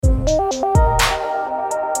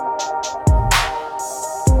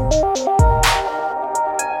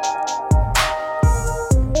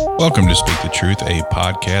Welcome to Speak the Truth, a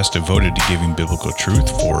podcast devoted to giving biblical truth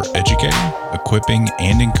for educating, equipping,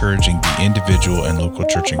 and encouraging the individual and local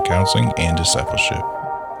church in counseling and discipleship.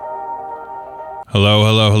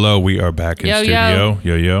 Hello. We are back in studio.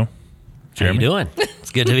 Yo. Jeremy? How you doing?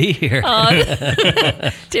 It's good to be here.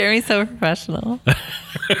 Jeremy's so professional.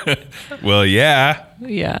 Well, yeah.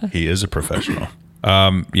 Yeah. He is a professional.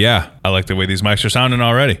 I like the way these mics are sounding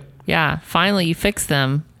already. Yeah. Finally, you fixed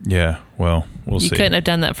them. Yeah, well, we'll see. You couldn't have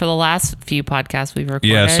done that for the last few podcasts we've recorded.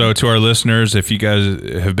 Yeah, so to our listeners, if you guys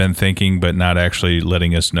have been thinking but not actually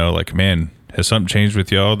letting us know, like, man, has something changed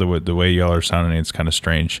with y'all? The way y'all are sounding, it's kind of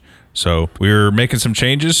strange. So we're making some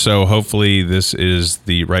changes, so hopefully this is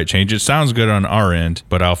the right change. It sounds good on our end,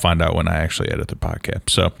 but I'll find out when I actually edit the podcast.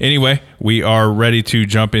 So anyway, we are ready to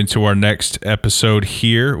jump into our next episode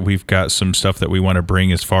here. We've got some stuff that we want to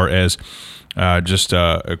bring as far as just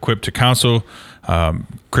equipped to counsel,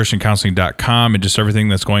 christiancounseling.com, and just everything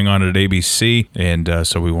that's going on at ABC. And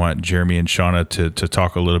so we want Jeremy and Shauna to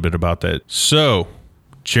talk a little bit about that. So,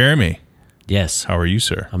 Jeremy. Yes. How are you,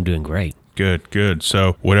 sir? I'm doing great. Good.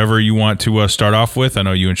 So whatever you want to start off with, I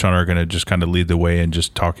know you and Shauna are going to just kind of lead the way in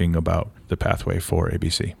just talking about the pathway for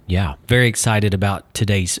ABC. Yeah, very excited about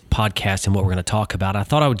today's podcast and what we're going to talk about. I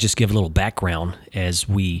thought I would just give a little background as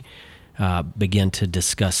we begin to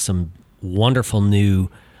discuss some wonderful new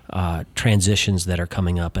transitions that are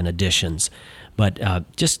coming up and additions. But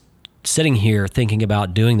just sitting here thinking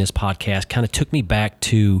about doing this podcast kind of took me back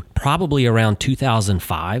to probably around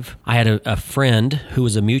 2005. I had a friend who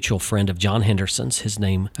was a mutual friend of John Henderson's. His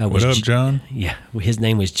name was... What up, John? Yeah, his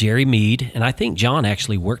name was Jerry Mead, and I think John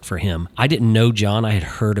actually worked for him. I didn't know John. I had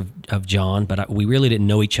heard of John, but we really didn't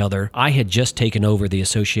know each other. I had just taken over the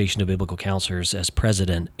Association of Biblical Counselors as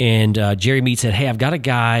president, and Jerry Mead said, hey, I've got a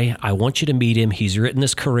guy. I want you to meet him. He's written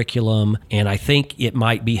this curriculum, and I think it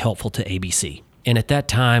might be helpful to ABC. And at that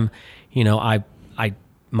time, you know,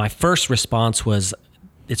 my first response was,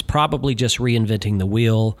 it's probably just reinventing the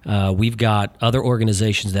wheel. We've got other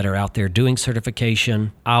organizations that are out there doing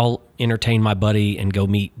certification. I'll entertain my buddy and go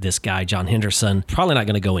meet this guy, John Henderson. Probably not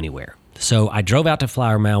going to go anywhere. So I drove out to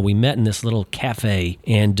Flower Mound. We met in this little cafe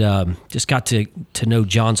and just got to know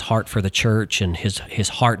John's heart for the church and his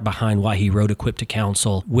heart behind why he wrote Equipped to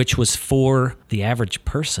Counsel, which was for the average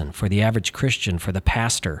person, for the average Christian, for the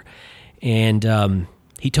pastor. And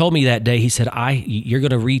he told me that day, he said, you're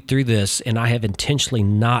going to read through this, and I have intentionally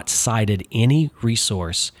not cited any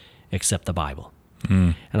resource except the Bible.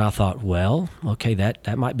 And I thought, well, okay,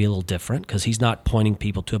 that might be a little different because he's not pointing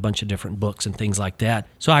people to a bunch of different books and things like that.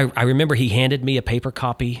 So I remember he handed me a paper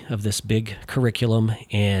copy of this big curriculum,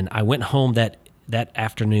 and I went home that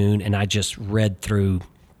afternoon, and I just read through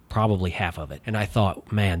probably half of it. And I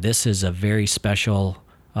thought, man, this is a very special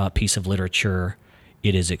piece of literature.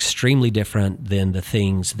 It is extremely different than the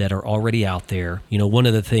things that are already out there. You know, one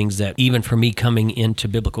of the things that even for me coming into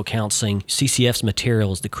biblical counseling, CCF's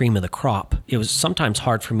material is the cream of the crop. It was sometimes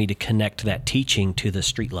hard for me to connect that teaching to the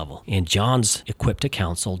street level. And John's Equipped to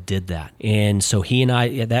Counsel did that. And so he and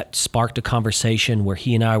I, that sparked a conversation where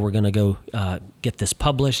he and I were going to go get this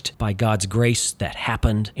published. By God's grace, that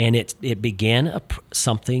happened. And it began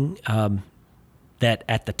something that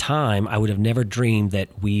at the time, I would have never dreamed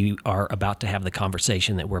that we are about to have the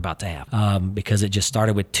conversation that we're about to have. Because it just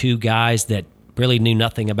started with two guys that really knew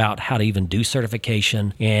nothing about how to even do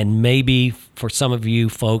certification. And maybe for some of you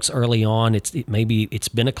folks early on, it's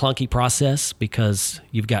been a clunky process because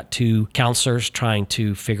you've got two counselors trying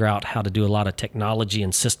to figure out how to do a lot of technology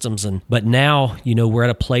and systems. But now, you know, we're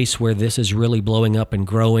at a place where this is really blowing up and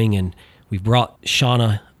growing. And we've brought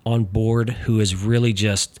Shauna on board, who is really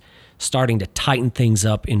just starting to tighten things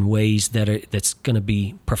up in ways that's going to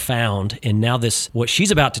be profound. And now what she's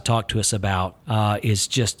about to talk to us about is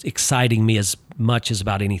just exciting me as much as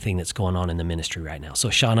about anything that's going on in the ministry right now. So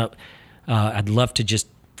Shauna, I'd love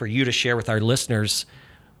for you to share with our listeners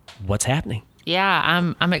what's happening.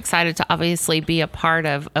 Yeah, I'm excited to obviously be a part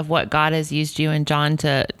of what God has used you and John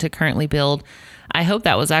to currently build. I hope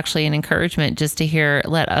that was actually an encouragement just to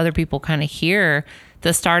let other people kind of hear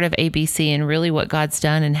the start of ABC and really what God's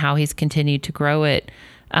done and how he's continued to grow it.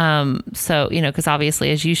 So, you know, because obviously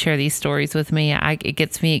as you share these stories with me, it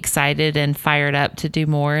gets me excited and fired up to do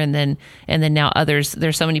more. And then now there's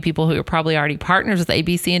so many people who are probably already partners with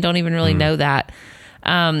ABC and don't even really know that.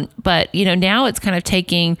 But, now it's kind of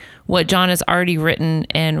taking what John has already written,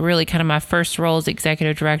 and really kind of my first role as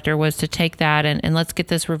executive director was to take that and let's get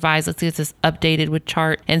this revised. Let's get this updated with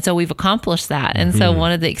chart. And so we've accomplished that. And so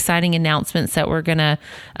one of the exciting announcements that we're going to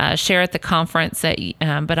share at the conference,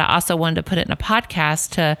 but I also wanted to put it in a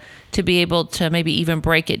podcast to be able to maybe even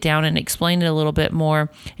break it down and explain it a little bit more,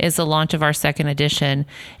 is the launch of our second edition.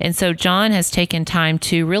 And so John has taken time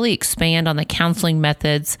to really expand on the counseling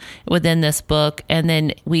methods within this book. And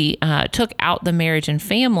then we took out the marriage and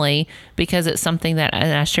family, because it's something that,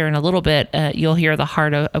 and I share in a little bit, you'll hear the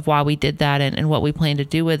heart of why we did that and what we plan to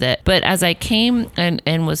do with it. But as I came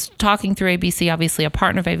and was talking through ABC, obviously a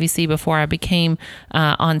partner of ABC before I became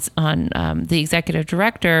on the executive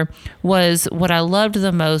director, was what I loved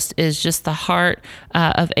the most is just the heart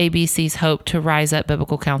of ABC's hope to rise up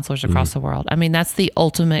biblical counselors across the world. I mean, that's the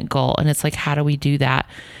ultimate goal. And it's like, how do we do that?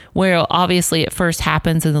 Where obviously it first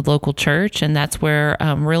happens in the local church, and that's where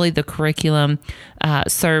really the curriculum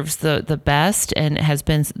serves the best and has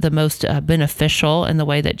been the most beneficial in the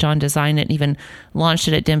way that John designed it and even launched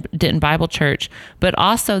it at Denton Bible Church, but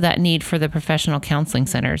also that need for the professional counseling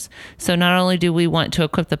centers. So not only do we want to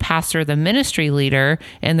equip the pastor, the ministry leader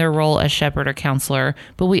in their role as shepherd or counselor,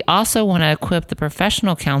 but we also want to equip the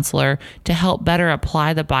professional counselor to help better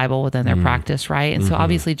apply the Bible within their practice, right? And so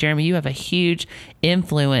obviously, Jeremy, you have a huge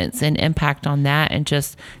influence and impact on that, and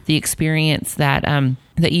just the experience that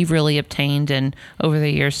you've really obtained and over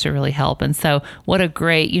the years to really help. And so what a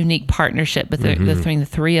great, unique partnership between the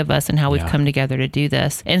three of us and how we've come together to do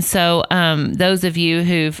this. And so those of you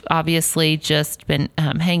who've obviously just been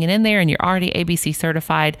hanging in there and you're already ABC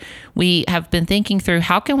certified, we have been thinking through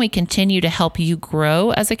how can we continue to help you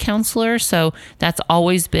grow as a counselor. So that's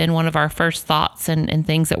always been one of our first thoughts and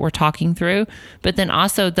things that we're talking through. But then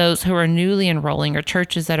also those who are newly enrolling or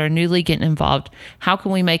churches that are newly getting involved, how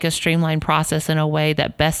can we make a streamlined process in a way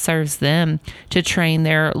that best serves them to train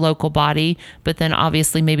their local body, but then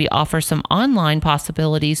obviously maybe offer some online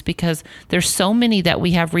possibilities, because there's so many that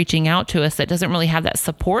we have reaching out to us that doesn't really have that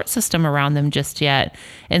support system around them just yet.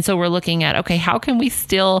 And so we're looking at, okay, how can we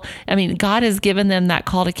still, God has given them that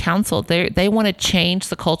call to counsel. They want to change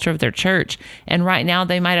the culture of their church. And right now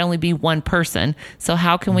they might only be one person. So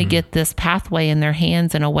how can we get this pathway in their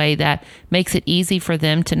hands in a way that makes it easy for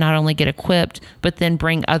them to not only get equipped, but then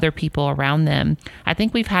bring other people around them? I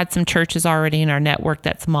think we've had some churches already in our network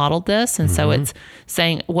that's modeled this. And so it's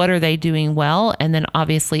saying, what are they doing well? And then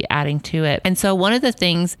obviously adding to it. And so one of the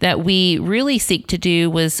things that we really seek to do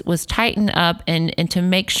was tighten up and to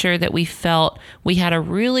make sure that we felt we had a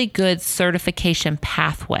really good certification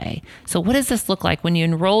pathway. So what does this look like when you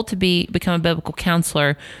enroll to become a biblical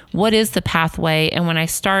counselor? What is the pathway? And when I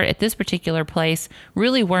start at this particular place,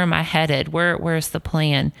 really where am I headed? Where's the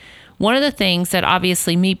plan? One of the things that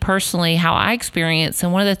obviously me personally, how I experience,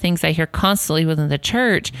 and one of the things I hear constantly within the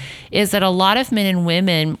church is that a lot of men and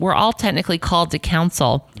women, we're all technically called to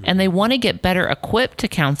counsel, and they want to get better equipped to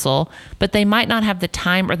counsel, but they might not have the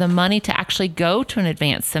time or the money to actually go to an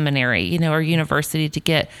advanced seminary, or university to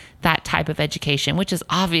get that type of education, which is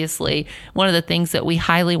obviously one of the things that we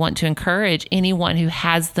highly want to encourage anyone who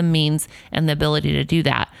has the means and the ability to do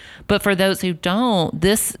that. But for those who don't,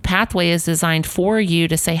 this pathway is designed for you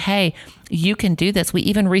to say, hey, you can do this. We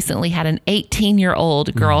even recently had an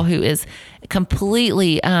 18-year-old girl who is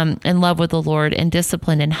completely in love with the Lord and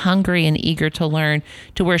disciplined and hungry and eager to learn,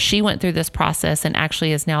 to where she went through this process and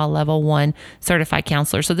actually is now a level 1 certified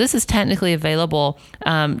counselor. So this is technically available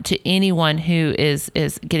to anyone who is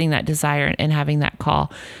getting that desire and having that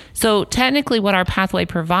call. So technically what our pathway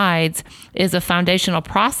provides is a foundational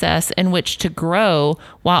process in which to grow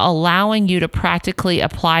while allowing you to practically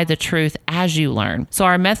apply the truth as you learn. So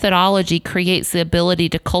our methodology creates the ability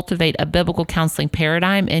to cultivate a biblical counseling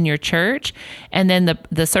paradigm in your church. And then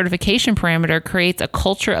the certification parameter creates a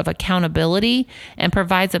culture of accountability and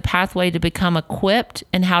provides a pathway to become equipped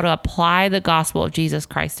in how to apply the gospel of Jesus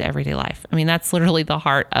Christ to everyday life. That's literally the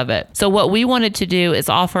heart of it. So what we wanted to do is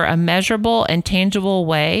offer a measurable and tangible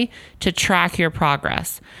way to track your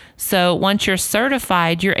progress. So once you're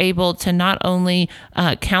certified, you're able to not only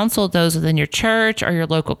counsel those within your church or your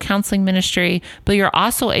local counseling ministry, but you're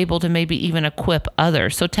also able to maybe even equip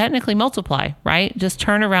others. So technically multiply, right? Just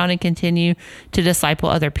turn around and continue to disciple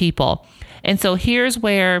other people. And so here's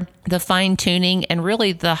where the fine tuning and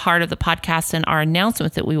really the heart of the podcast and our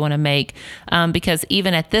announcement that we want to make, because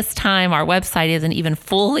even at this time, our website isn't even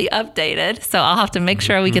fully updated. So I'll have to make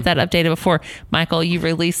sure we get that updated before, Michael, you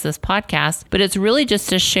release this podcast. But it's really just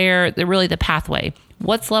to share the pathway.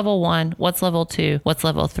 What's level 1? What's level 2? What's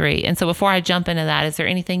level 3? And so before I jump into that, is there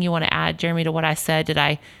anything you want to add, Jeremy, to what I said? Did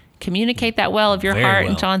I communicate that well of your Very heart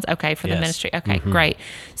well. and John's? Okay, for the Yes. ministry. Okay, great.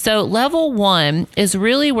 So level 1 is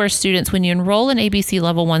really where students, when you enroll in ABC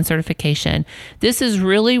level 1 certification, this is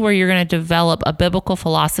really where you're going to develop a biblical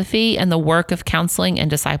philosophy and the work of counseling and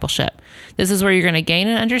discipleship. This is where you're going to gain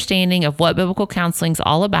an understanding of what biblical counseling is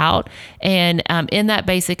all about, and in that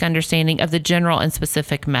basic understanding of the general and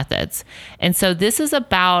specific methods. And so this is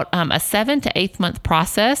about a 7 to 8 month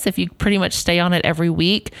process if you pretty much stay on it every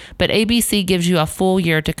week, but ABC gives you a full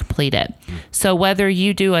year to complete it. So whether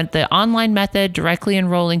you do the online method directly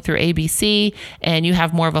enrolling through ABC, and you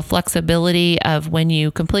have more of a flexibility of when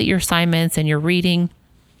you complete your assignments and your reading,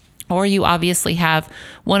 or you obviously have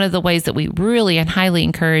one of the ways that we really and highly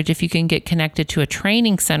encourage, if you can get connected to a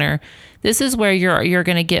training center, this is where you're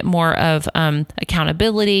going to get more of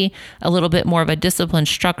accountability, a little bit more of a disciplined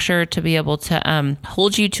structure to be able to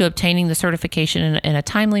hold you to obtaining the certification in a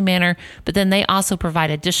timely manner. But then they also provide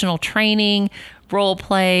additional training, role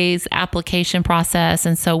plays, application process.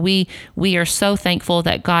 And so we are so thankful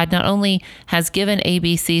that God not only has given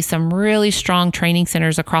ABC some really strong training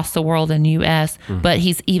centers across the world in the U.S., but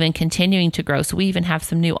he's even continuing to grow. So we even have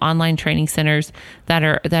some new online training centers that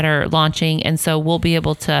are launching. And so we'll be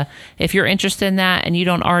able to, if you're interested in that and you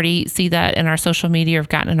don't already see that in our social media or have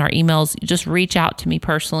gotten in our emails, just reach out to me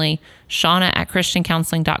personally,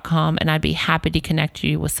 Shauna@christiancounseling.com, and I'd be happy to connect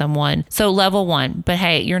you with someone. So level 1, but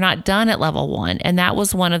hey, you're not done at level 1. And that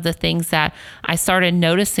was one of the things that I started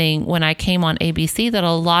noticing when I came on ABC, that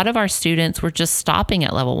a lot of our students were just stopping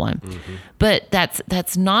at level 1. But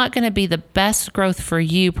that's not going to be the best growth for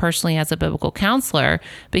you personally as a biblical counselor,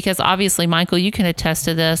 because obviously, Michael, you can attest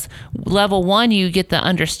to this. Level 1, you get the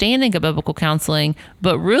understanding of biblical counseling,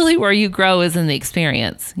 but really where you grow is in the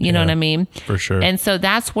experience. You know what I mean? For sure. And so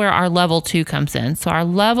that's where our level 2 comes in. So our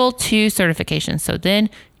level 2 certification. So then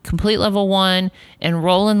complete level 1,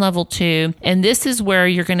 enroll in level 2. And this is where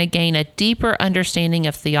you're going to gain a deeper understanding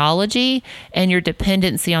of theology and your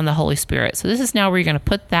dependency on the Holy Spirit. So this is now where you're going to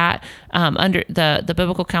put that under the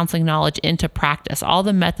biblical counseling knowledge into practice, all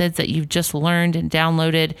the methods that you've just learned and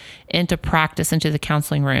downloaded into practice into the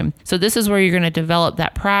counseling room. So this is where you're going to develop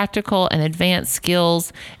that practical and advanced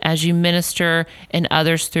skills as you minister in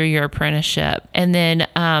others through your apprenticeship. And then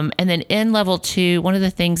in level 2, one of the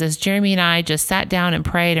things is Jeremy and I just sat down and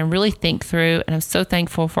prayed and really think through, and I'm so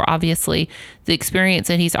thankful for obviously the experience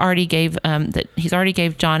that he's already gave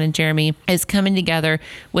John and Jeremy, is coming together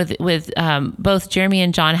with both Jeremy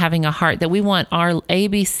and John having a heart that we want our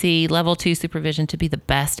ABC level 2 supervision to be the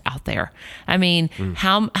best out there. I mean,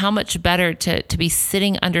 how much better to be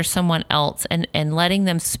sitting under someone else and letting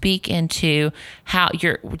them speak into how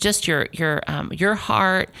your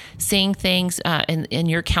heart, seeing things in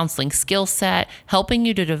your counseling skill set, helping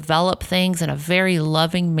you to develop things in a very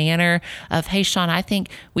loving manner of, hey, Sean, I think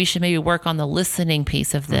we should maybe work on the listening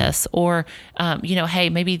piece of this, or hey,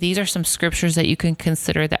 maybe these are some scriptures that you can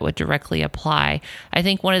consider that would directly apply. I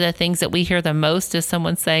think one of the things that we hear the most is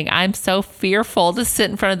someone saying, I'm so fearful to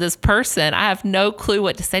sit in front of this person. I have no clue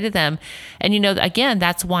what to say to them. And again,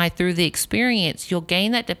 that's why through the experience, you'll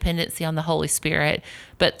gain that dependency on the Holy Spirit.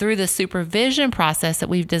 But through the supervision process that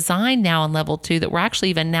we've designed now in level 2, that we're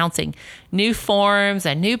actually even announcing new forms,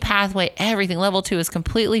 a new pathway, everything. Level 2 is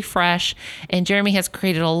completely fresh. And Jeremy has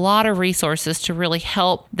created a lot of resources to really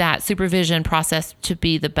help that supervision process to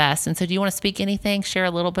be the best. And so do you want to speak anything, share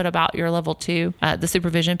a little bit about your level 2, the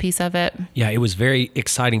supervision piece of it? Yeah, it was very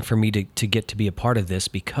exciting for me to get to be a part of this,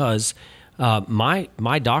 because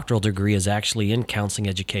my doctoral degree is actually in counseling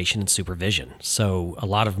education and supervision. So a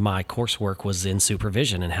lot of my coursework was in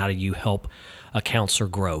supervision and how do you help a counselor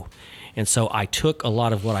grow. And so I took a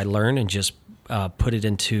lot of what I learned and just put it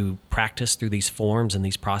into practice through these forms and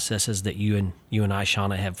these processes that you and I,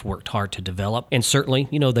 Shauna, have worked hard to develop. And certainly,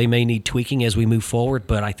 they may need tweaking as we move forward,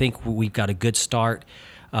 but I think we've got a good start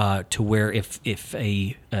to where if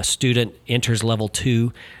a student enters level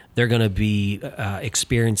 2, they're going to be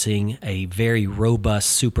experiencing a very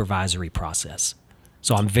robust supervisory process.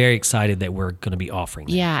 So I'm very excited that we're going to be offering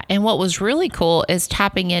that. Yeah. And what was really cool is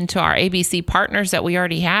tapping into our ABC partners that we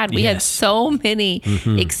already had. We had so many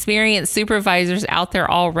experienced supervisors out there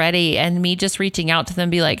already, and me just reaching out to them,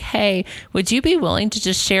 be like, hey, would you be willing to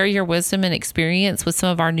just share your wisdom and experience with some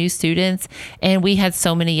of our new students? And we had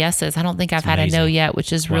so many yeses. I don't think I've had a no yet,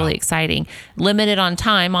 which is really exciting. Limited on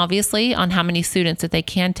time, obviously, on how many students that they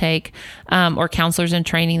can take, or counselors in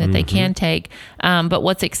training that they can take. But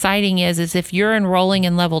what's exciting is if you're enrolling enrolling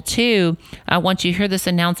in level 2, once you hear this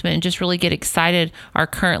announcement and just really get excited, our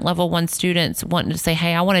current level 1 students wanting to say,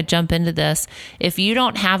 hey, I want to jump into this. If you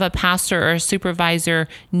don't have a pastor or a supervisor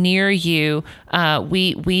near you,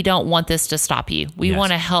 we don't want this to stop you. We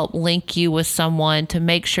want to help link you with someone to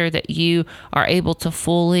make sure that you are able to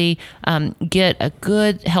fully get a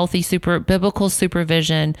good, healthy, biblical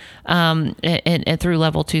supervision and through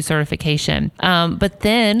level 2 certification. But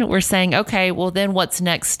then we're saying, okay, well then what's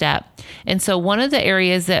next step? And so one of the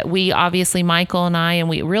areas that we obviously, Michael and I, and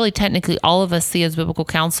we really technically all of us see as biblical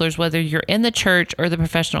counselors, whether you're in the church or the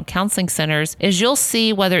professional counseling centers, is you'll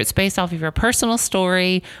see whether it's based off of your personal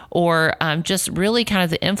story or just really kind of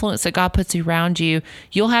the influence that God puts around you,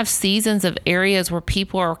 you'll have seasons of areas where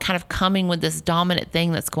people are kind of coming with this dominant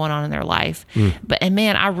thing that's going on in their life. And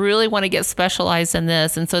man, I really want to get specialized in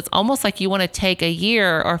this. And so it's almost like you want to take a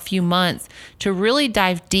year or a few months to really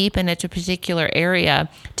dive deep into a particular area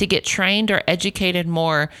to get trained or educated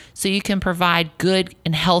more so you can provide good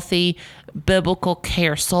and healthy biblical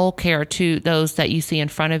care, soul care to those that you see in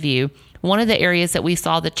front of you. One of the areas that we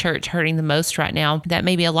saw the church hurting the most right now, that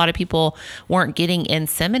maybe a lot of people weren't getting in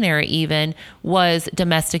seminary even, was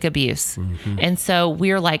domestic abuse. And so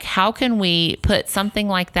we're like, how can we put something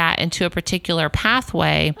like that into a particular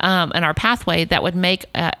pathway, in our pathway that would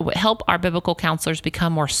help our biblical counselors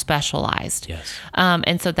become more specialized? Yes.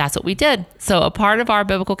 And so that's what we did. So a part of our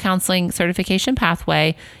biblical counseling certification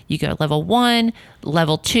pathway, you go level 1,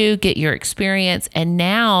 level 2, get your experience, and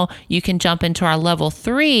now you can jump into our level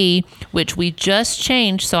 3, which we just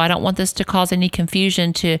changed. So I don't want this to cause any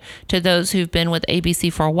confusion to those who've been with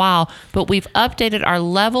ABC for a while, but we've updated our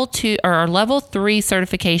level 2 or our level 3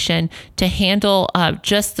 certification to handle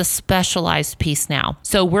just the specialized piece now.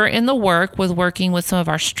 So we're in the working with some of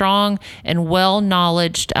our strong and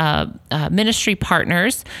well-knowledged ministry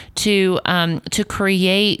partners to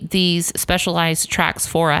create these specialized tracks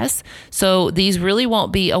for us. So these really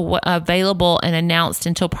won't be available and announced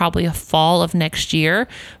until probably a fall of next year.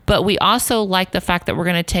 But we also like the fact that we're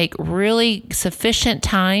going to take really sufficient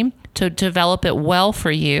time to develop it well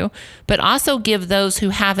for you, but also give those who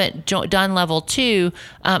haven't done level 2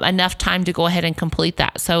 enough time to go ahead and complete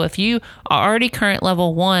that. So if you are already current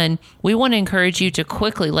level 1, we want to encourage you to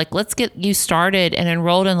quickly, let's get you started and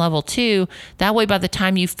enrolled in level 2. That way, by the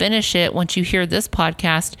time you finish it, once you hear this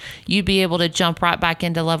podcast, you'd be able to jump right back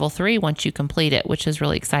into level 3 once you complete it, which is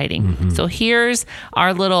really exciting. So here's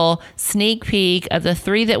our little sneak peek of the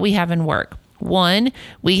 3 that we have in work. 1,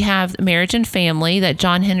 we have marriage and family that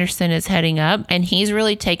John Henderson is heading up, and he's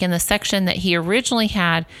really taken the section that he originally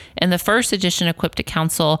had in the first edition of Equipped to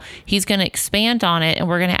Counsel. He's going to expand on it, and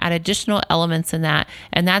we're going to add additional elements in that,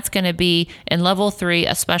 and that's going to be in level 3,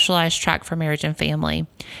 a specialized track for marriage and family.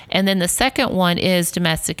 And then the second one is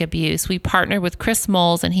domestic abuse. We partner with Chris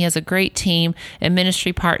Moles, and he has a great team and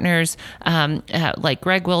ministry partners like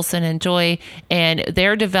Greg Wilson and Joy, and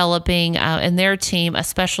they're developing in their team a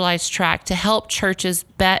specialized track to help churches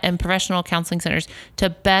and professional counseling centers to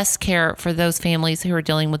best care for those families who are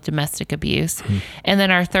dealing with domestic abuse. And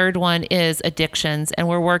then our third one is addictions, and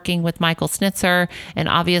we're working with Michael Snitzer, and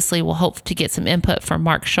obviously we'll hope to get some input from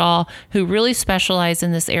Mark Shaw, who really specialize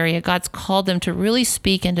in this area. God's called them to really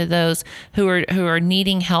speak into those who are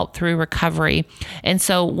needing help through recovery. And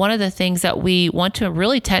so one of the things that we want to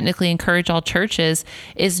really technically encourage all churches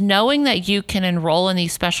is knowing that you can enroll in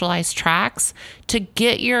these specialized tracks to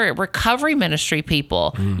get your recovery ministry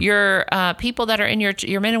people, your people that are in your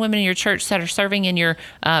men and women in your church that are serving in your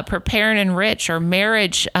Prepare and Enrich or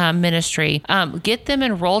marriage ministry. Get them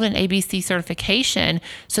enrolled in ABC certification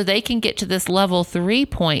so they can get to this level 3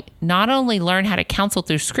 point, not only learn how to counsel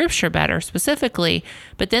through scripture better specifically,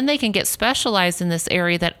 but then they can get specialized in this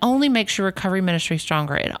area that only makes your recovery ministry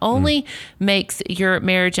stronger. It only makes your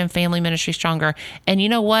marriage and family ministry stronger. And you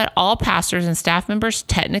know what? All pastors and staff members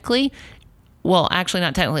technically, well, actually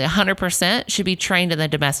not technically, 100% should be trained in the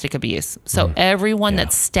domestic abuse. So everyone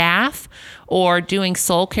that's staff or doing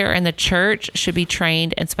soul care in the church should be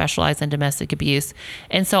trained and specialized in domestic abuse.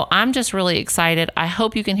 And so I'm just really excited. I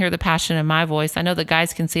hope you can hear the passion in my voice. I know the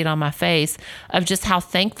guys can see it on my face of just how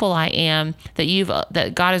thankful I am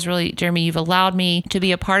that God has really, Jeremy, you've allowed me to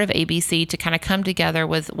be a part of ABC, to kind of come together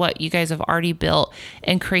with what you guys have already built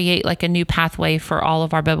and create like a new pathway for all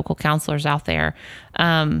of our biblical counselors out there.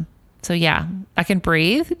 So yeah, I can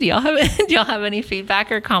breathe. Do y'all have any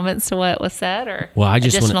feedback or comments to what was said, or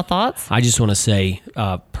additional thoughts? I just want to say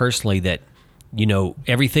personally that,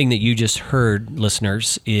 everything that you just heard,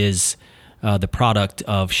 listeners, is the product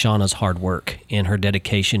of Shauna's hard work and her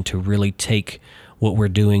dedication to really take what we're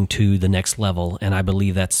doing to the next level. And I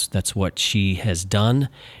believe that's what she has done.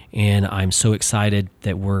 And I'm so excited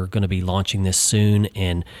that we're going to be launching this soon,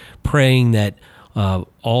 and praying that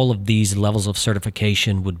all of these levels of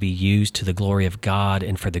certification would be used to the glory of God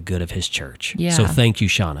and for the good of His church. Yeah. So thank you,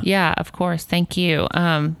 Shauna. Yeah, of course. Thank you.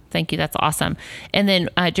 Thank you. That's awesome. And then,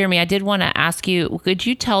 Jeremy, I did want to ask you, could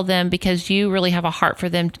you tell them, because you really have a heart for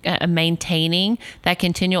them maintaining that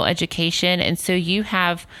continual education. And so you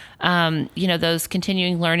have, those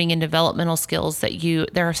continuing learning and developmental skills that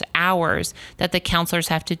there's hours that the counselors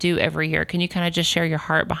have to do every year. Can you kind of just share your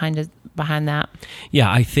heart behind that?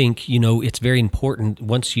 Yeah, I think, it's very important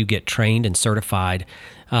once you get trained and certified.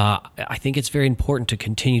 I think it's very important to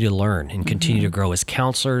continue to learn and continue to grow. As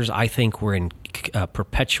counselors, I think we're in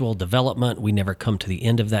perpetual development. We never come to the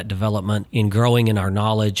end of that development in growing in our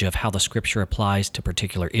knowledge of how the Scripture applies to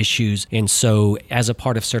particular issues. And so as a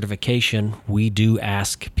part of certification, we do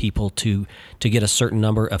ask people to get a certain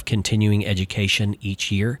number of continuing education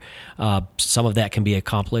each year. Some of that can be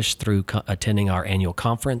accomplished through attending our annual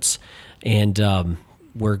conference, and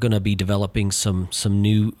we're going to be developing some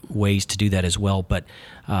new ways to do that as well. But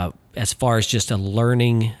as far as just a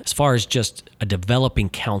developing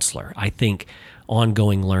counselor, I think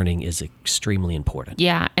ongoing learning is extremely important.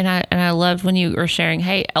 Yeah, and I loved when you were sharing,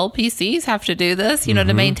 hey, LPCs have to do this,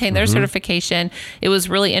 to maintain their certification. It was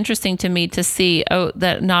really interesting to me to see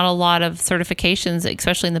that not a lot of certifications,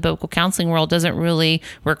 especially in the biblical counseling world, doesn't really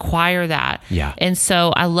require that. Yeah. And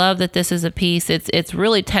so I love that this is a piece. It's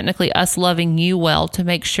really technically us loving you well to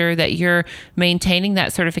make sure that you're maintaining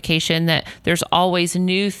that certification, that there's always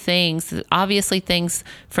new things, obviously things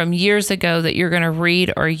from years ago that you're going to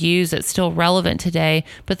read or use that's still relevant today,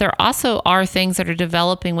 but there also are things that are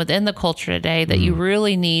developing within the culture today that you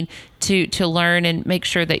really need to learn and make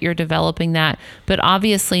sure that you're developing that. But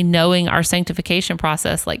obviously knowing our sanctification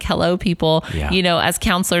process, like, hello, people, as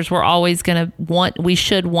counselors, we're always we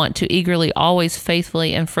should want to eagerly, always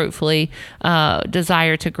faithfully and fruitfully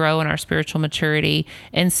desire to grow in our spiritual maturity.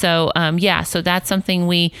 And so, so that's something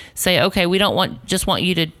we say, okay, we don't just want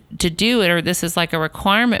you to do it, or this is like a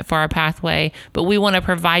requirement for our pathway, but we want to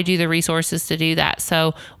provide you the resources to do that.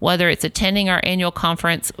 So whether it's attending our annual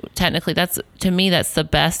conference, technically that's the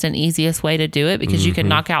best and easiest way to do it, because you can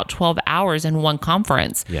knock out 12 hours in one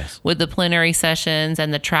conference with the plenary sessions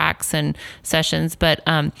and the tracks and sessions. But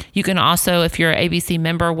you can also, if you're an ABC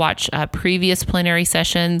member, watch previous plenary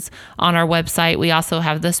sessions on our website. We also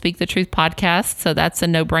have the Speak the Truth podcast, so that's a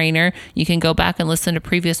no-brainer. You can go back and listen to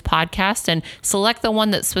previous podcasts and select the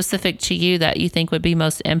one that's specific to you that you think would be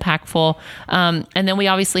most impactful. And then we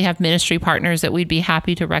obviously have ministry partners that we'd be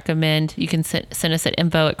happy to recommend. You can send us at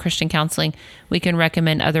info@Christian Counseling. We can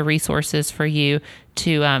recommend other resources for you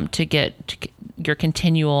to get your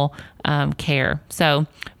continual care. So,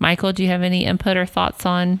 Michael, do you have any input or thoughts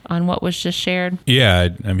on what was just shared? Yeah,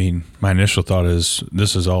 I mean, my initial thought is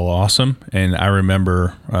this is all awesome. And I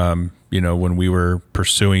remember, when we were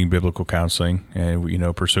pursuing biblical counseling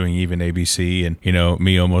and, pursuing even ABC, and,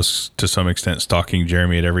 me almost to some extent stalking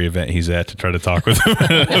Jeremy at every event he's at to try to talk with him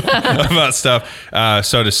about stuff.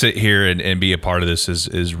 So to sit here and be a part of this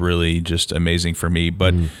is really just amazing for me.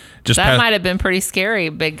 But that might have been pretty scary,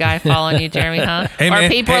 big guy following you, Jeremy, huh? Hey, or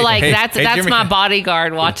man, people are like, that's Jeremy, my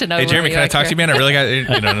bodyguard watching over me. Hey, Jeremy, can I talk to you, man? I really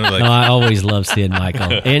got, No, I always love seeing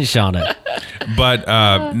Michael and Shauna. But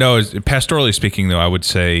pastorally speaking, though, I would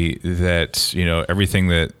say that, everything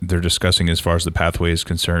that they're discussing as far as the pathway is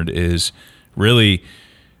concerned is really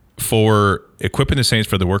for equipping the saints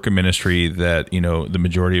for the work of ministry that, the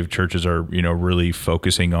majority of churches are, really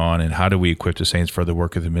focusing on, and how do we equip the saints for the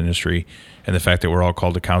work of the ministry, and the fact that we're all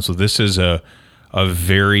called to counsel. This is a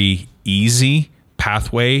very easy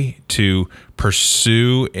pathway to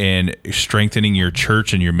pursue and strengthening your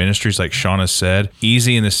church and your ministries, like Shauna said.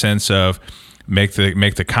 Easy in the sense of make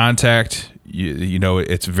the contact.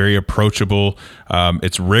 It's very approachable.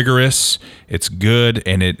 It's rigorous. It's good,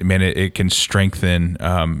 and it can strengthen.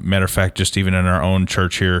 Matter of fact, just even in our own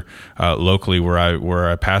church here locally, where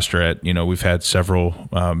I pastor at, we've had several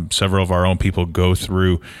of our own people go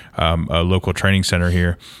through a local training center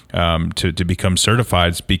here to become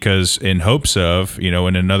certified, because in hopes of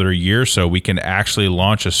in another year or so we can actually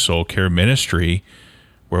launch a soul care ministry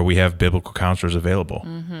where we have biblical counselors available.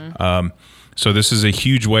 So this is a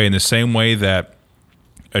huge way, in the same way that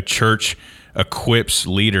a church equips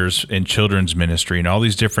leaders in children's ministry and all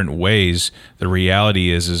these different ways. The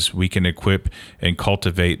reality is we can equip and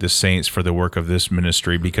cultivate the saints for the work of this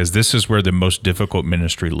ministry, because this is where the most difficult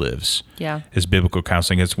ministry lives. Yeah. Is biblical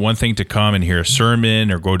counseling. It's one thing to come and hear a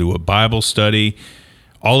sermon or go to a Bible study.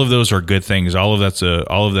 all of those are good things. All of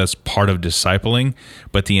that's part of discipling,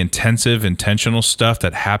 but the intensive, intentional stuff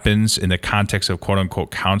that happens in the context of quote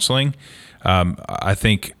unquote counseling, I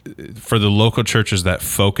think for the local churches that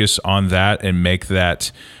focus on that and make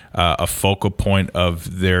that a focal point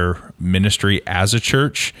of their ministry as a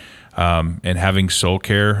church, and having soul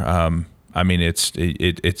care, I mean, it's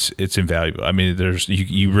invaluable. I mean,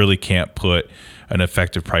 you really can't put an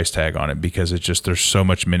effective price tag on it, because it's just, there's so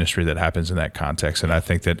much ministry that happens in that context. And I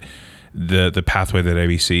think that the pathway that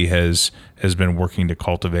ABC has been working to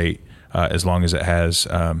cultivate as long as it has,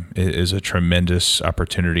 is a tremendous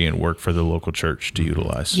opportunity and work for the local church to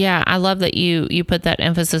utilize. Yeah, I love that you put that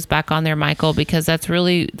emphasis back on there, Michael, because that's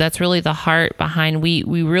really the heart behind. We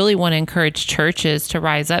really want to encourage churches to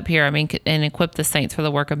rise up here. I mean, and equip the saints for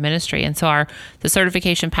the work of ministry. And so the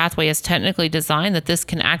certification pathway is technically designed that this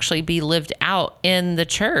can actually be lived out in the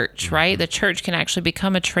church, right? The church can actually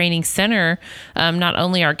become a training center, not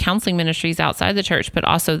only our counseling ministries outside the church, but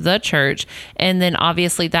also the church. And then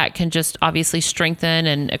obviously that can just obviously strengthen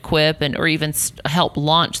and equip or even help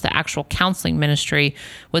launch the actual counseling ministry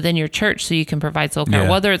within your church, so you can provide soul care.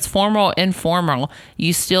 Whether it's formal, informal,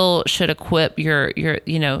 you still should equip your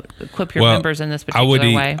members in this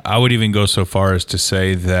particular way. I would even go so far as to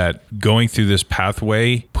say that going through this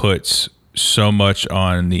pathway puts so much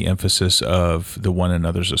on the emphasis of the one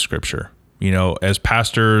another's of Scripture. As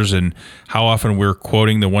pastors, and how often we're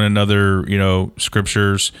quoting the one another,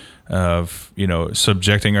 scriptures of,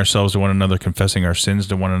 subjecting ourselves to one another, confessing our sins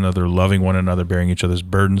to one another, loving one another, bearing each other's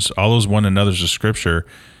burdens, all those one another's of Scripture.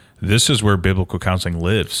 This is where biblical counseling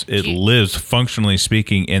lives. It lives, functionally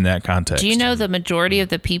speaking, in that context. Do you know the majority of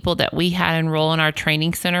the people that we had enroll in our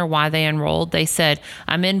training center, why they enrolled? They said,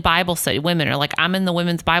 I'm in Bible study. Women are like, I'm in the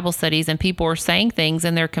women's Bible studies, and people are saying things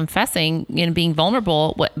and they're confessing and being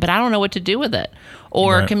vulnerable, but I don't know what to do with it.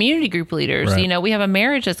 Or Right. community group leaders, Right. we have a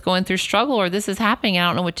marriage that's going through struggle, or this is happening, I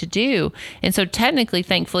don't know what to do. And so technically,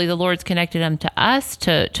 thankfully, the Lord's connected them to us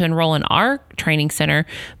to enroll in our training center.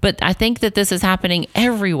 But I think that this is happening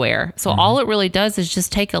everywhere. So all it really does is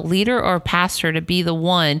just take a leader or a pastor to be the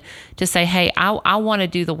one to say, hey, I want to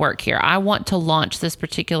do the work here. I want to launch this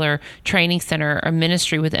particular training center or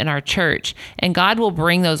ministry within our church. And God will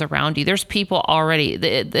bring those around you. There's people already,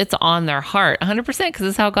 it's on their heart 100%, because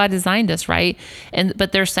it's how God designed us, right?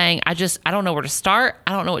 But they're saying, I don't know where to start.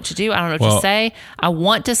 I don't know what to do. I don't know what to say. I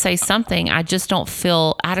want to say something. I just don't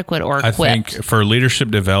feel adequate or equipped. I think for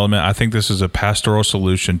leadership development, I think this is a pastoral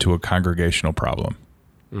solution to a congregational problem.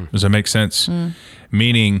 Does that make sense?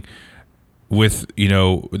 Meaning, with,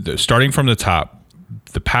 starting from the top,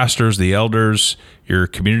 the pastors, the elders, your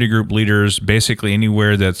community group leaders, basically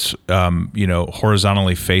anywhere that's,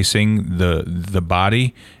 horizontally facing the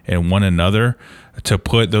body and one another, to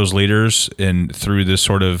put those leaders in through this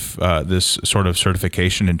sort of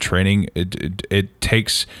certification and training, it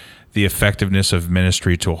takes the effectiveness of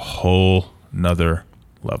ministry to a whole nother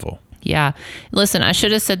level. Yeah. Listen, I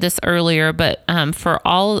should have said this earlier, but for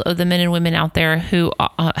all of the men and women out there who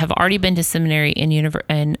have already been to seminary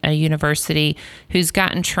in a university, who's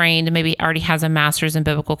gotten trained and maybe already has a master's in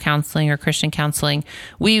biblical counseling or Christian counseling,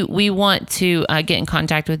 we want to get in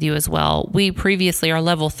contact with you as well. We previously, our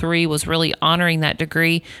level 3 was really honoring that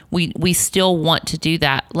degree. We still want to do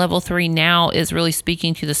that. Level 3 now is really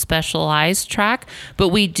speaking to the specialized track, but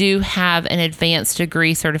we do have an advanced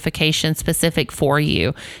degree certification specific for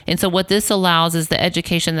you. And so what this allows is the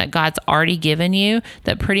education that God's already given you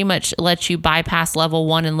that pretty much lets you bypass level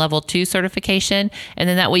 1 and level 2 certification. And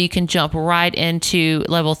then that way you can jump right into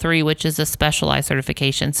level 3, which is a specialized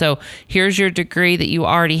certification. So here's your degree that you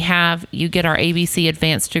already have. You get our ABC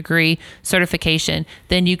advanced degree certification.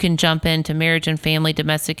 Then you can jump into marriage and family,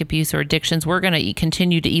 domestic abuse, or addictions. We're going to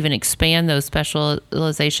continue to even expand those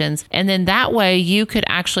specializations. And then that way you could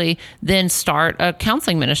actually then start a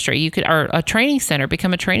counseling ministry. Or a training center,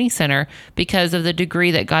 become a training center because of the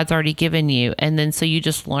degree that God's already given you. And then so you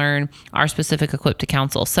just learn our specific equipped to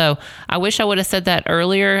counsel. So I wish I would have said that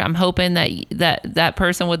earlier. I'm hoping that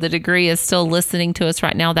person with the degree is still listening to us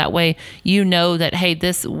right now. That way, that, hey,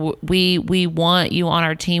 we want you on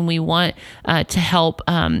our team. We want to help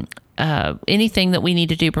anything that we need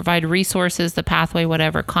to do, provide resources, the pathway,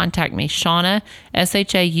 whatever. Contact me, Shauna,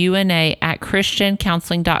 SHAUNA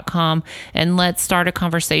 @ChristianCounseling.com, and let's start a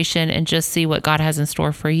conversation and just see what God has in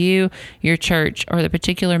store for you, your church, or the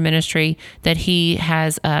particular ministry that He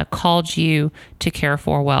has called you to care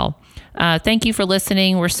for well. Thank you for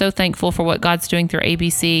listening. We're so thankful for what God's doing through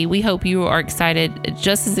ABC. We hope you are excited,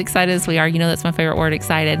 just as excited as we are. You know, that's my favorite word,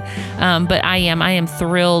 excited. But I am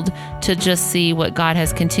thrilled to just see what God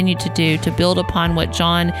has continued to do to build upon what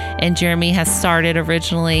John and Jeremy has started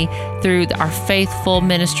originally through our faithful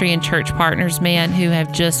ministry and church partners, man, who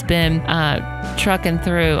have just been trucking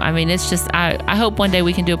through. I mean, it's just, I hope one day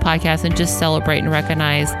we can do a podcast and just celebrate and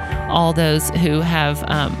recognize all those who have,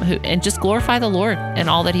 and just glorify the Lord and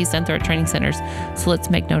all that He's done through our training centers. So let's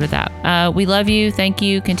make note of that. We love you. Thank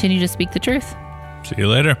you. Continue to speak the truth. See you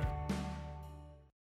later.